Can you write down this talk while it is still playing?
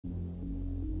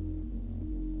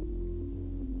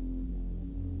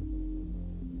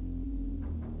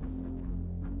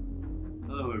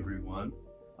everyone.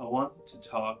 I want to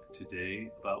talk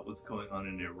today about what's going on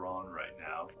in Iran right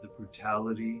now. The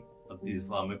brutality of the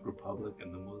Islamic Republic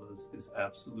and the mullahs is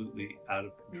absolutely out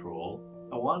of control.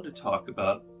 I wanted to talk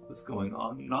about what's going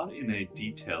on, not in a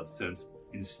detailed sense.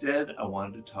 Instead, I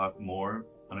wanted to talk more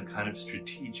on a kind of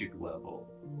strategic level.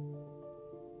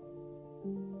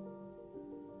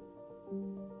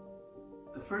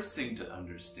 The first thing to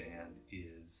understand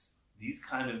is these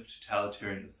kind of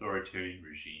totalitarian, authoritarian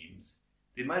regimes,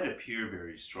 they might appear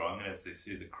very strong, and as they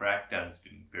say, the crackdown has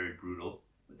been very brutal,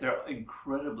 but they're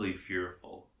incredibly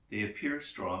fearful. They appear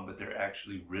strong, but they're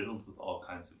actually riddled with all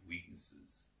kinds of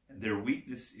weaknesses. And their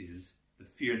weakness is the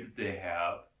fear that they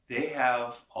have. They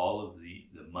have all of the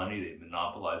money, they've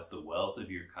monopolized the wealth of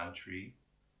your country,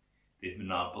 they've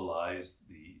monopolized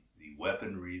the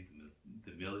weaponry,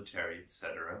 the military,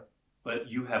 etc. But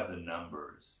you have the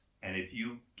numbers. And if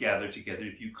you gather together,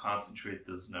 if you concentrate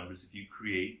those numbers, if you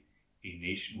create a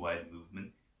nationwide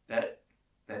movement, that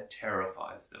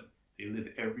terrifies them. They live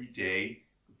every day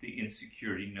with the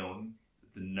insecurity knowing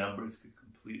that the numbers could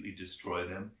completely destroy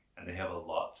them and they have a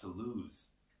lot to lose.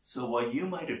 So while you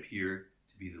might appear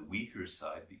to be the weaker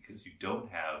side because you don't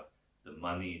have the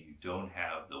money and you don't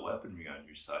have the weaponry on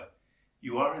your side,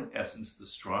 you are in essence the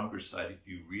stronger side if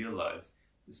you realize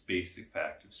this basic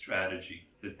fact of strategy,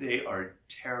 that they are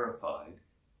terrified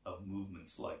of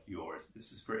movements like yours.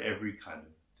 This is for every kind of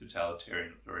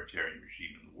totalitarian, authoritarian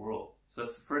regime in the world. So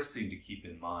that's the first thing to keep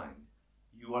in mind.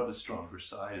 You are the stronger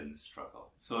side in this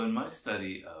struggle. So in my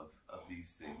study of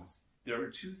these things, there are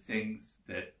two things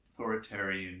that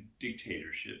authoritarian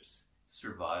dictatorships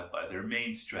survive by. Their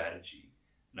main strategy,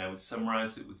 and I would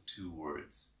summarize it with two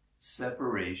words: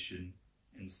 separation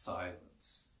and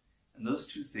silence. And those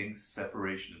two things,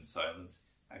 separation and silence,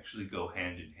 actually go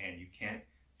hand in hand. You can't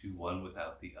do one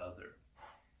without the other.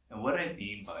 And what I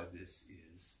mean by this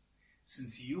is,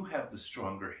 since you have the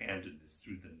stronger hand in this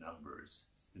through the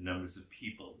numbers of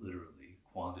people, literally,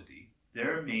 quantity,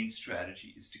 their main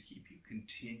strategy is to keep you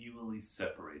continually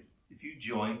separated. If you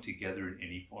join together in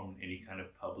any form, in any kind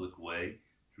of public way,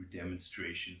 through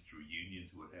demonstrations, through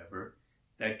unions, whatever,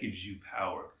 that gives you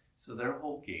power. So their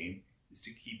whole game is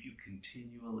to keep you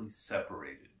continually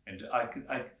separated. And I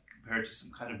compare it to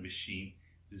some kind of machine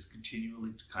that is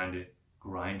continually kind of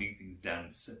grinding things down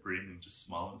and separating them into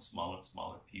smaller and smaller and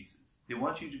smaller pieces. They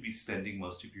want you to be spending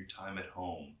most of your time at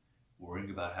home,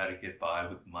 worrying about how to get by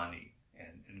with money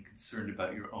and concerned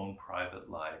about your own private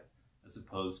life, as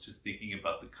opposed to thinking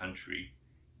about the country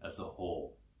as a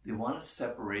whole. They want to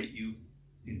separate you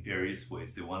in various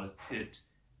ways. They want to pit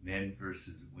men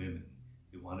versus women.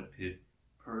 They want to pit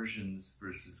Persians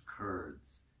versus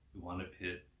Kurds. They want to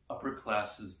pit upper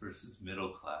classes versus middle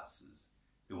classes.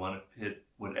 They want to pit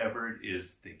whatever it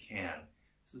is that they can,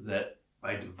 so that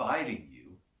by dividing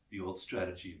you, the old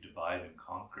strategy of divide and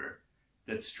conquer,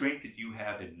 that strength that you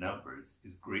have in numbers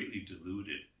is greatly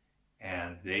diluted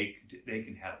and they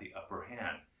can have the upper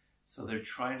hand. So they're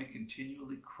trying to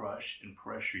continually crush and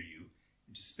pressure you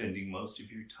into spending most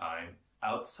of your time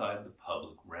outside the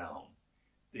public realm.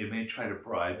 They may try to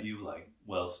bribe you, like,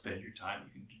 well, spend your time,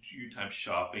 you can do your time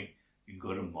shopping, you can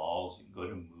go to malls, you can go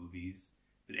to movies,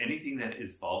 but anything that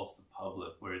involves the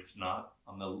public, where it's not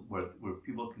on the where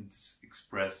people can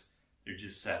express their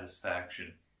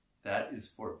dissatisfaction, that is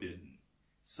forbidden.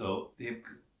 So they've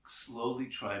slowly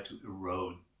tried to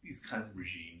erode, these kinds of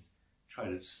regimes try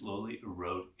to slowly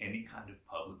erode any kind of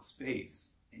public space,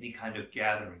 any kind of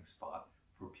gathering spot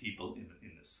for people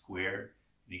in the square,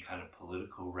 any kind of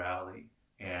political rally,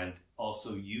 and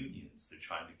also unions. They're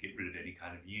trying to get rid of any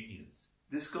kind of unions.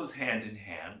 This goes hand in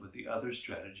hand with the other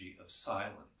strategy of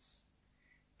silence.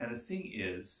 And the thing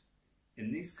is,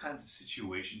 in these kinds of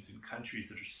situations, in countries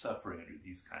that are suffering under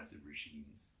these kinds of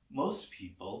regimes, most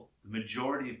people, the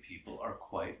majority of people, are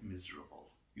quite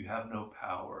miserable. You have no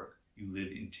power. You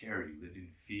live in terror. You live in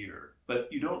fear. But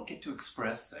you don't get to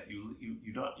express that.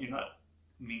 You're not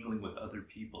mingling with other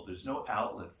people. There's no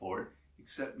outlet for it,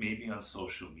 except maybe on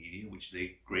social media, which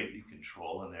they greatly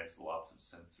control, and there's lots of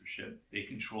censorship. They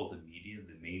control the media,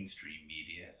 the mainstream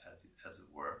media, as it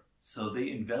were. So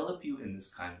they envelop you in this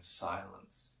kind of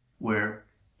silence, where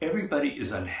everybody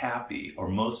is unhappy, or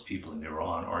most people in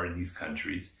Iran or in these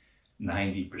countries,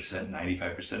 90%,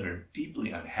 95% are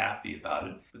deeply unhappy about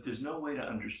it, but there's no way to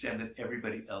understand that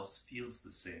everybody else feels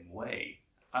the same way.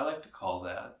 I like to call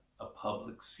that a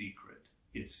public secret.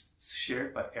 It's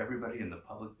shared by everybody in the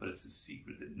public, but it's a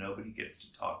secret that nobody gets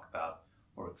to talk about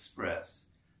or express.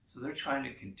 So they're trying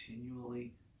to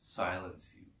continually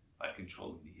silence you by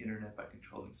controlling the internet, by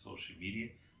controlling social media,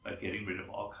 by getting rid of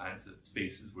all kinds of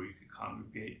spaces where you could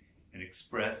congregate and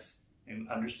express and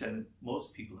understand that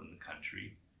most people in the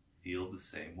country feel the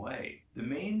same way. The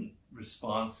main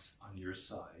response on your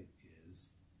side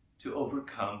is to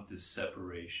overcome this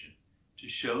separation, to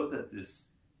show that this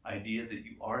idea that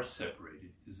you are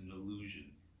separated is an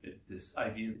illusion, that this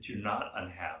idea that you're not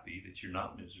unhappy, that you're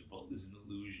not miserable is an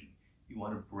illusion. You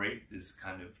want to break this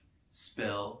kind of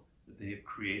spell that they have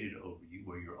created over you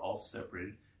where you're all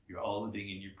separated, you're all living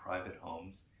in your private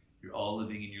homes, you're all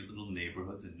living in your little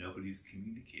neighborhoods and nobody's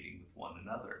communicating with one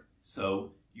another.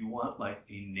 So you want like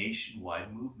a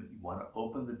nationwide movement. You want to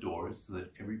open the doors so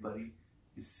that everybody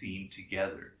is seen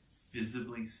together,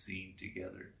 visibly seen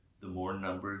together. The more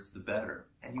numbers, the better.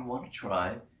 And you want to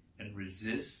try and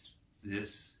resist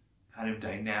this kind of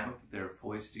dynamic that they're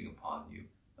foisting upon you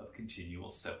of continual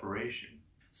separation.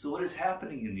 So what is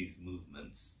happening in these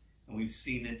movements, and we've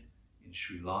seen it in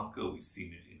Sri Lanka, we've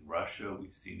seen it in Russia,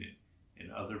 we've seen it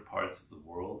in other parts of the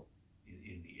world,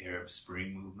 in the Arab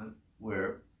Spring movement,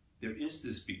 where there is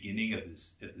this beginning of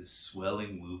this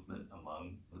swelling movement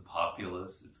among the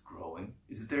populace that's growing,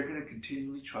 is that they're going to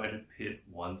continually try to pit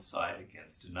one side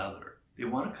against another. They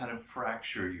want to kind of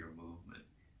fracture your movement.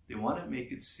 They want to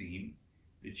make it seem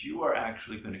that you are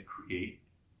actually going to create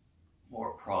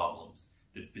more problems,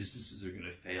 that businesses are going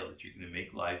to fail, that you're going to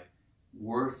make life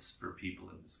worse for people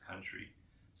in this country.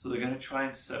 So they're going to try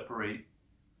and separate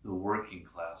the working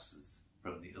classes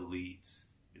from the elites,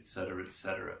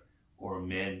 etc., or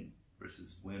men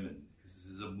versus women, because this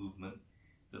is a movement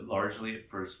that largely at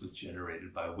first was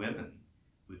generated by women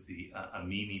with the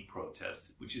Amini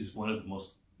protest, which is one of the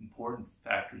most important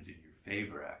factors in your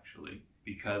favor, actually,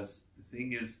 because the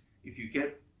thing is, if you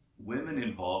get women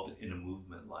involved in a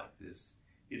movement like this,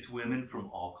 it's women from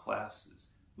all classes,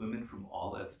 women from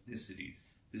all ethnicities.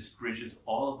 This bridges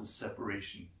all of the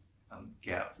separation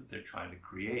gaps that they're trying to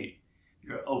create.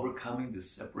 You're overcoming this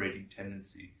separating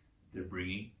tendency they're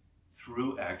bringing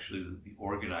through actually the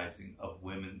organizing of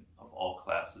women of all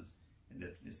classes and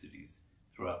ethnicities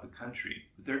throughout the country.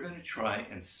 But they're going to try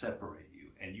and separate you,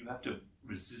 and you have to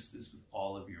resist this with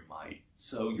all of your might.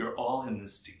 So you're all in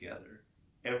this together.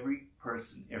 Every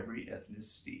person, every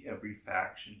ethnicity, every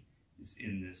faction is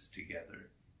in this together,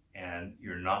 and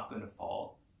you're not going to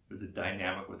fall for the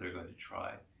dynamic where they're going to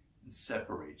try and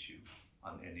separate you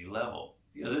on any level.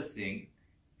 The other thing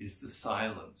is the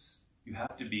silence. You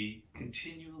have to be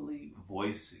continually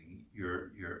voicing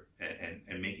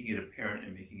and making it apparent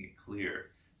and making it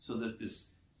clear so that this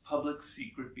public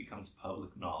secret becomes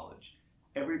public knowledge.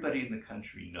 Everybody in the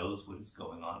country knows what is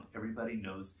going on. Everybody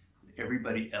knows that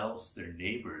everybody else, their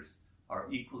neighbors,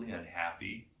 are equally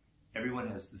unhappy.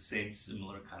 Everyone has the same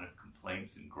similar kind of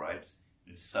complaints and gripes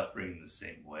and is suffering in the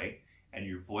same way. And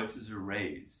your voices are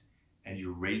raised, and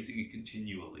you're raising it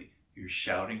continually. You're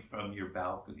shouting from your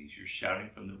balconies, you're shouting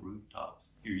from the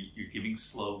rooftops, you're giving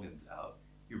slogans out.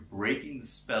 You're breaking the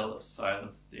spell of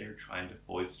silence they're trying to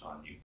foist on you.